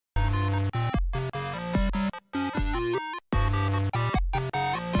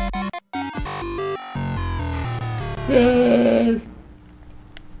Yay! The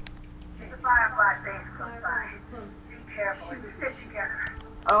firefly thing's close by. Be careful, it's stitched together.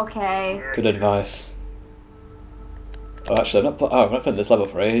 Okay. Good advice. Oh, actually, I've not played this level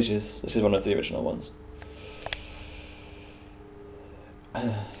for ages. This is one of the original ones.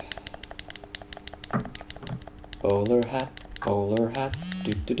 Bowler hat,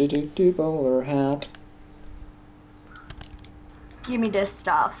 do, bowler hat. Give me this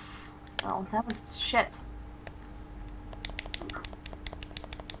stuff. Oh, that was shit.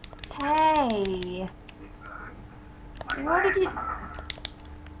 Hey. What did you...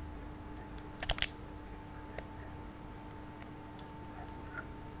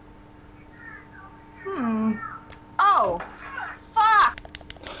 Oh! Fuck!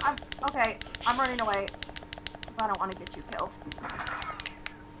 Okay, I'm running away. Because I don't want to get you killed.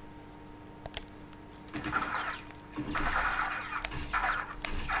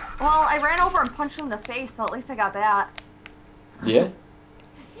 Well, I ran over and punched him in the face, so at least I got that. Yeah?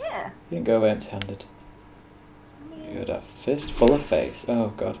 Yeah. You didn't go away empty-handed. You had a fist full of face.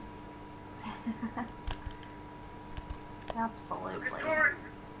 Oh, God. Absolutely. Right there.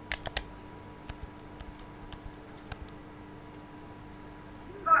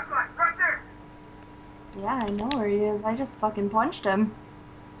 Yeah, I know where he is. I just fucking punched him.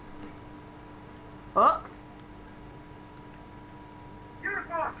 Oh.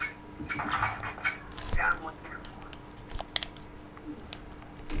 Uniform.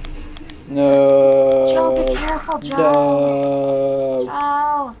 No. Joe, be careful, Joe. No.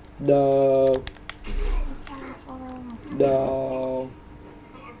 Joe. No. Be careful. No.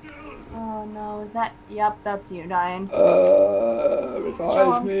 Oh no, is that? Yep, that's you dying. Revive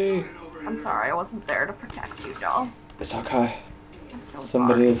Joe, me. I'm sorry, I wasn't there to protect you, Joe. It's okay. I'm so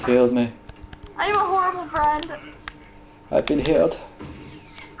Somebody sorry. has healed me. I'm a horrible friend. I've been healed.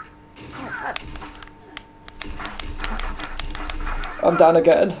 Oh, good. I'm down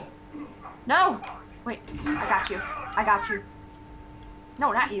again. No! Wait, I got you. I got you.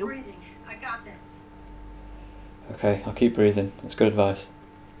 No, not you. Breathing. I got this. Okay, I'll keep breathing. That's good advice.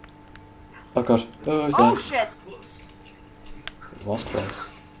 Yes. Oh, God. Oh, it's Oh there. shit! It was close.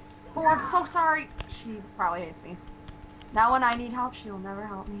 Oh, I'm so sorry. She probably hates me. Now when I need help, she'll never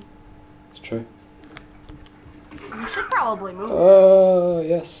help me. It's true. You should probably move. Oh,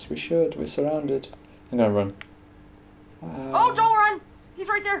 yes, we should. We're surrounded. I'm gonna run. Oh, Joel, run! He's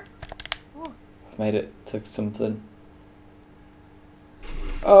right there! Oh. I've made it to something.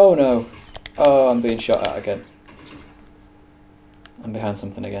 Oh, no. Oh, I'm being shot at again. I'm behind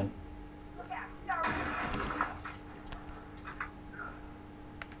something again.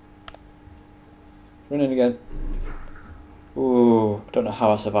 Running again. Ooh, I don't know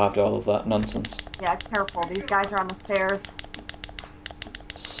how I survived all of that nonsense. Yeah, careful. These guys are on the stairs.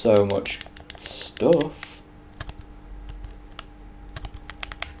 So much stuff.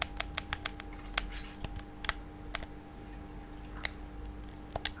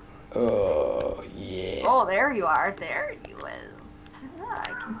 Oh, yeah. Oh, there you are. There you is. I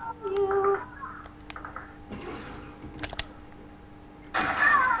can help you.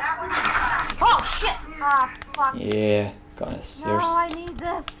 Oh, shit! Ah, fuck. Yeah, got in a No, serious... I need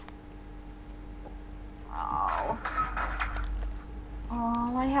this. Oh.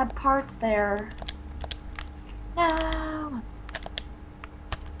 Oh, I had parts there. No.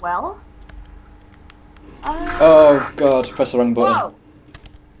 Well? Oh, God, press the wrong button. Whoa!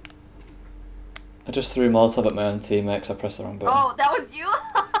 I just threw Molotov at my own teammate because I pressed the wrong button. Oh, that was you?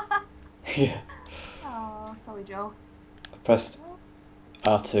 Yeah. Oh, silly Joe. I pressed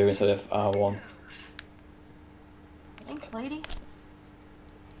R2 instead of R1. Thanks, lady.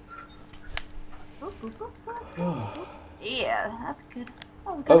 Oop, oop, oop, oop, oop. Yeah, that's good.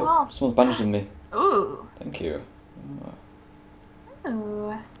 That was a good Oh, haul. someone's bandaging me. Ooh. Thank you. Oh.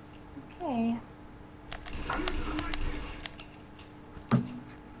 Ooh. Okay.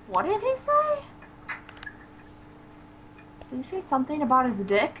 What did he say? Did he say something about his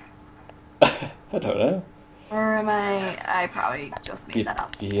dick? I don't know. Or am I probably just made that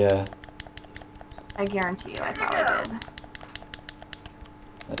up. Yeah. I guarantee you I probably did.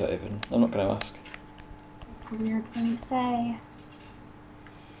 I don't even. I'm not going to ask. It's a weird thing to say.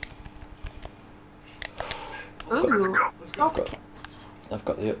 Ooh, health kits. I've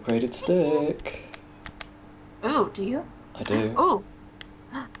got the upgraded stick. Ooh, do you? I do. Ooh.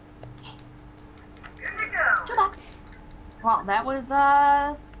 Here you go. Toolbox. Well, that was,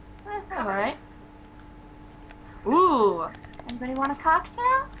 alright. Ooh. Anybody want a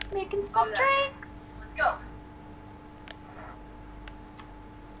cocktail? Making some drinks? Let's go.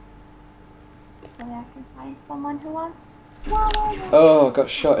 So that I can find someone who wants to swallow them. Oh, I got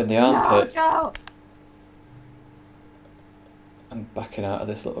shot in the No, armpit. Joe. backing out of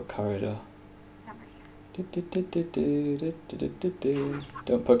this little corridor. I'm right here.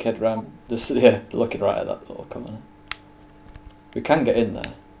 Don't poke your head round. Just yeah, looking right at that little corner. We can get in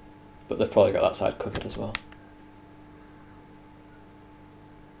there, but they've probably got that side covered as well.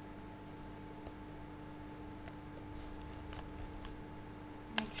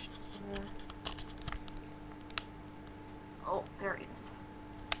 Make sure. Oh, there he is.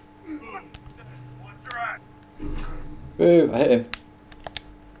 Woo! I hit him,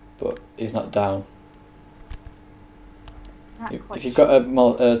 but he's not down. Not quite If you've sure.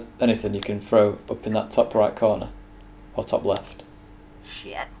 got anything, you can throw up in that top right corner or top left.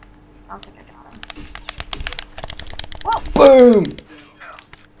 Shit. I don't think I got him. Whoa! Boom!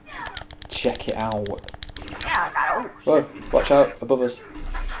 Check it out. Yeah, I got it. Oh, Whoa! shit. Watch out above us.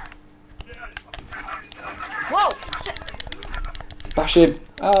 Whoa! Shit. Bash him!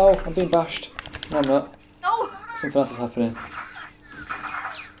 Ow! I'm being bashed. No, I'm not. No! Something else is happening.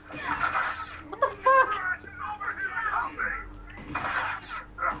 What the fuck?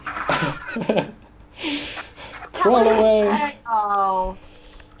 Crawl away! Oh.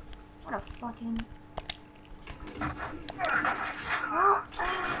 What a fucking...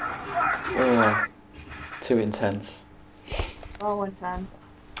 Oh, too intense. So intense.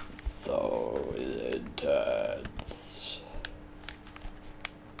 So intense.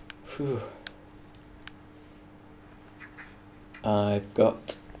 Whew. I've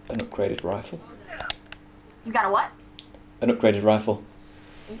got an upgraded rifle. You got a what? An upgraded rifle.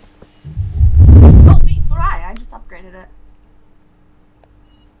 Oh, me, so did I. I just upgraded it.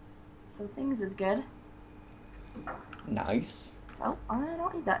 So things is good. Nice. So, I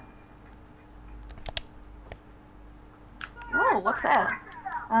don't need that. Whoa, what's that?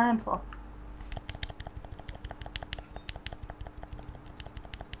 I'm full.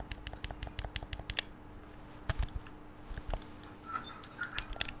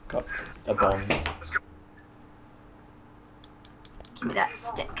 Got a bomb. Give me that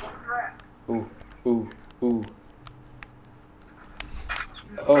stick. Ooh, ooh, ooh.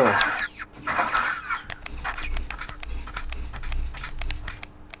 Oh.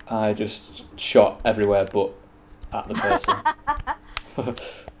 I just shot everywhere but at the person.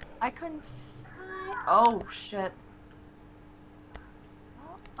 I couldn't find... Oh, shit.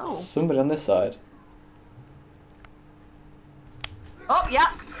 Oh. Somebody on this side. Oh,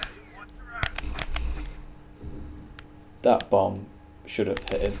 yeah. That bomb should have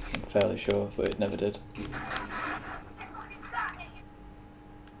hit him, I'm fairly sure, but it never did.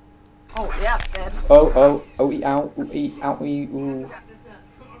 Oh, yeah, dead. Oh, oh, oh, ow, ooh, ow, ooh.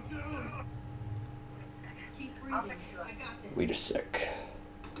 Wait a sec.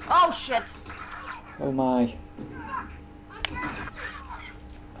 Oh, shit. Oh my.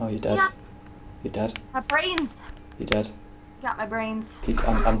 Oh, you're dead. Yeah. You're dead. My brains. You're dead. Got my brains.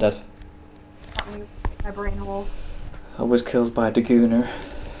 I'm dead. Got my brain hole. I was killed by a Dagooner.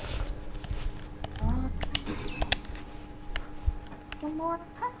 Some more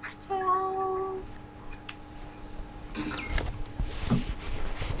cocktails.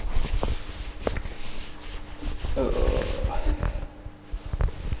 Oh.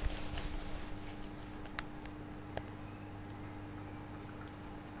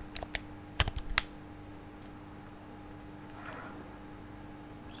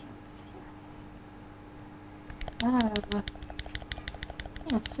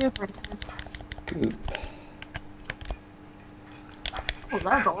 It was super intense. Goop. Oh, that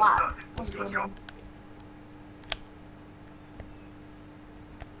was a lot. That was a good one.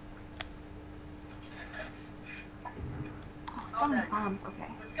 Oh, so many bombs. Okay.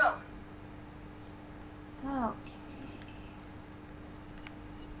 Let's go. Okay.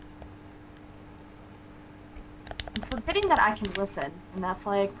 I'm forgetting that I can listen, and that's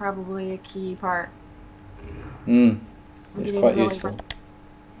like probably a key part. It's getting quite really useful. I'm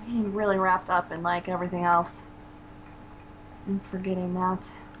getting really wrapped up in like everything else. I'm forgetting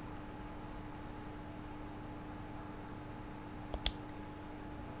that.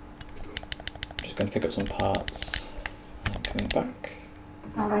 Just going to pick up some parts. I'm coming back.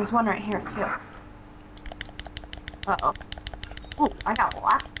 Oh, there's one right here too. Uh-oh. Oh, I got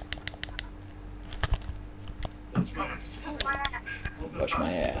lots of stuff. Watch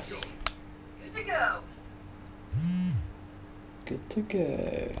my ass. Good to go. Good to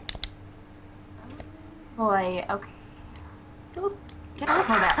go. Boy, okay. Go get over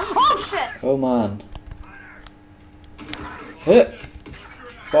that. Oh shit! Oh man. Hit!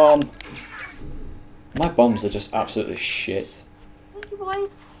 Bomb. My bombs are just absolutely shit. Thank you,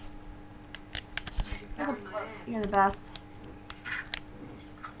 boys. You're the best.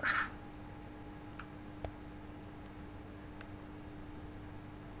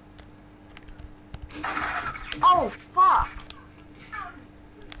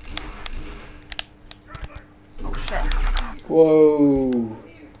 Whoa.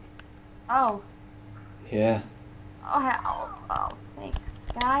 Oh. Yeah. Oh, thanks,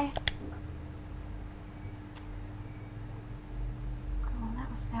 guy. Oh, that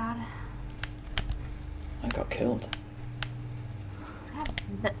was sad. I got killed. I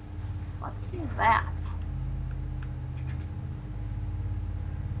have this. Let's use that.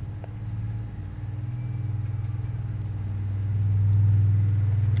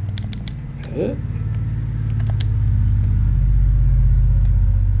 Huh?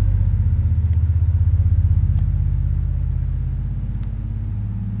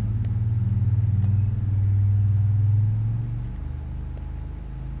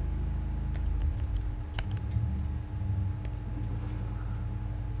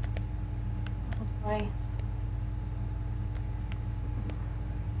 Oh boy.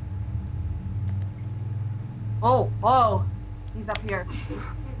 Oh, whoa. He's up here.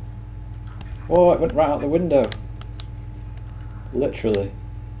 Whoa, it went right out the window. Literally.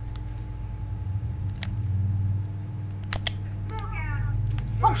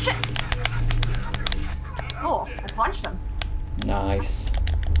 Oh shit! Oh, I punched him. Nice.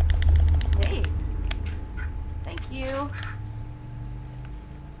 Hey. Thank you.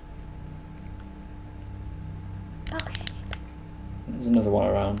 Okay. There's another one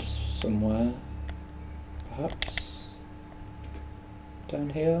around somewhere. Perhaps. Down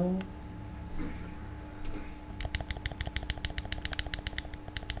here.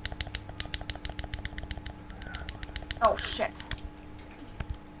 Oh shit.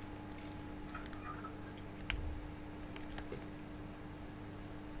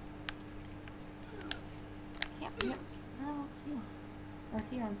 Can't be. I don't see him. Or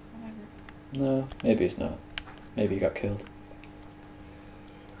hear him. Whatever. No, maybe it's not. Maybe he got killed.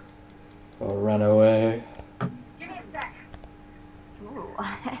 Or ran away. Give me a sec. Ooh.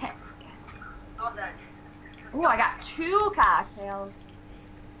 All done. Ooh, I got 2 cocktails.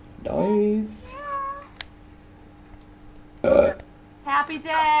 Nice. Happy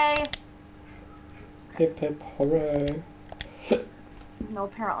day. Hip hip hooray. No,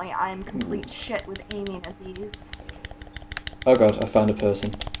 apparently I'm complete shit with aiming at these. Oh god, I found a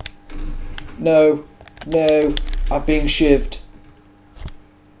person. No, no, I'm being shivved.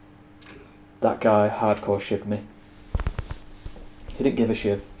 That guy hardcore shivved me. He didn't give a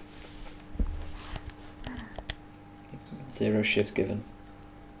shiv. 0 shivs given.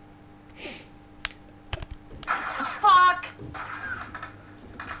 Fuck!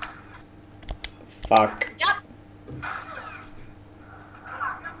 Fuck. Yep.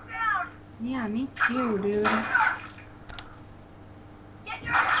 Yeah, me too, dude.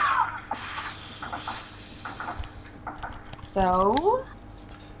 So?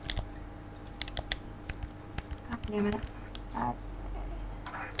 God damn it. Oh,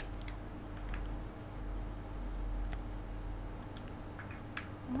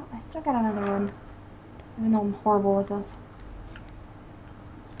 I still got another one. Even though I'm horrible at this.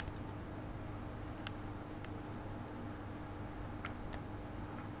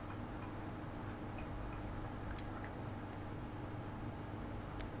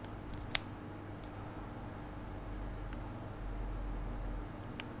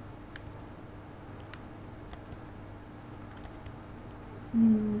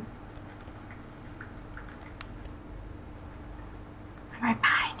 I'm right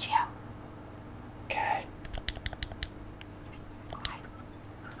behind you. Okay.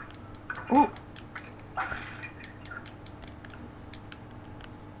 Ooh.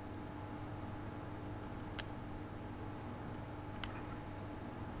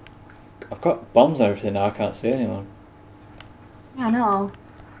 I've got bombs and everything now, I can't see anyone. Yeah, I know.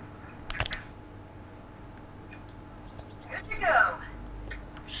 Good to go.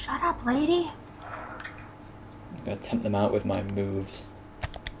 Shut up, lady. I'm gonna tempt them out with my moves.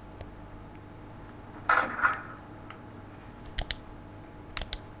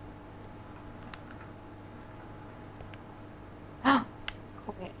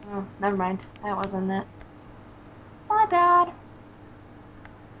 Wait, oh, never mind. That wasn't it. My bad.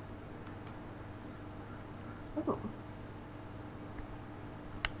 Ooh.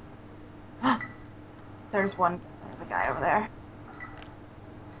 There's one. There's a guy over there.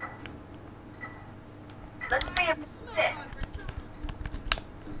 Let's see if this.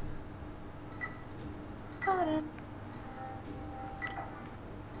 Got him.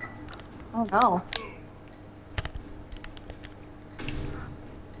 Oh no.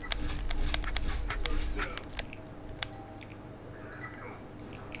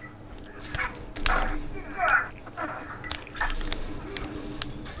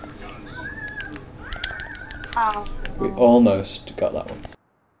 We almost got that one.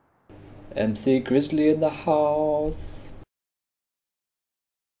 MC Grizzly in the house.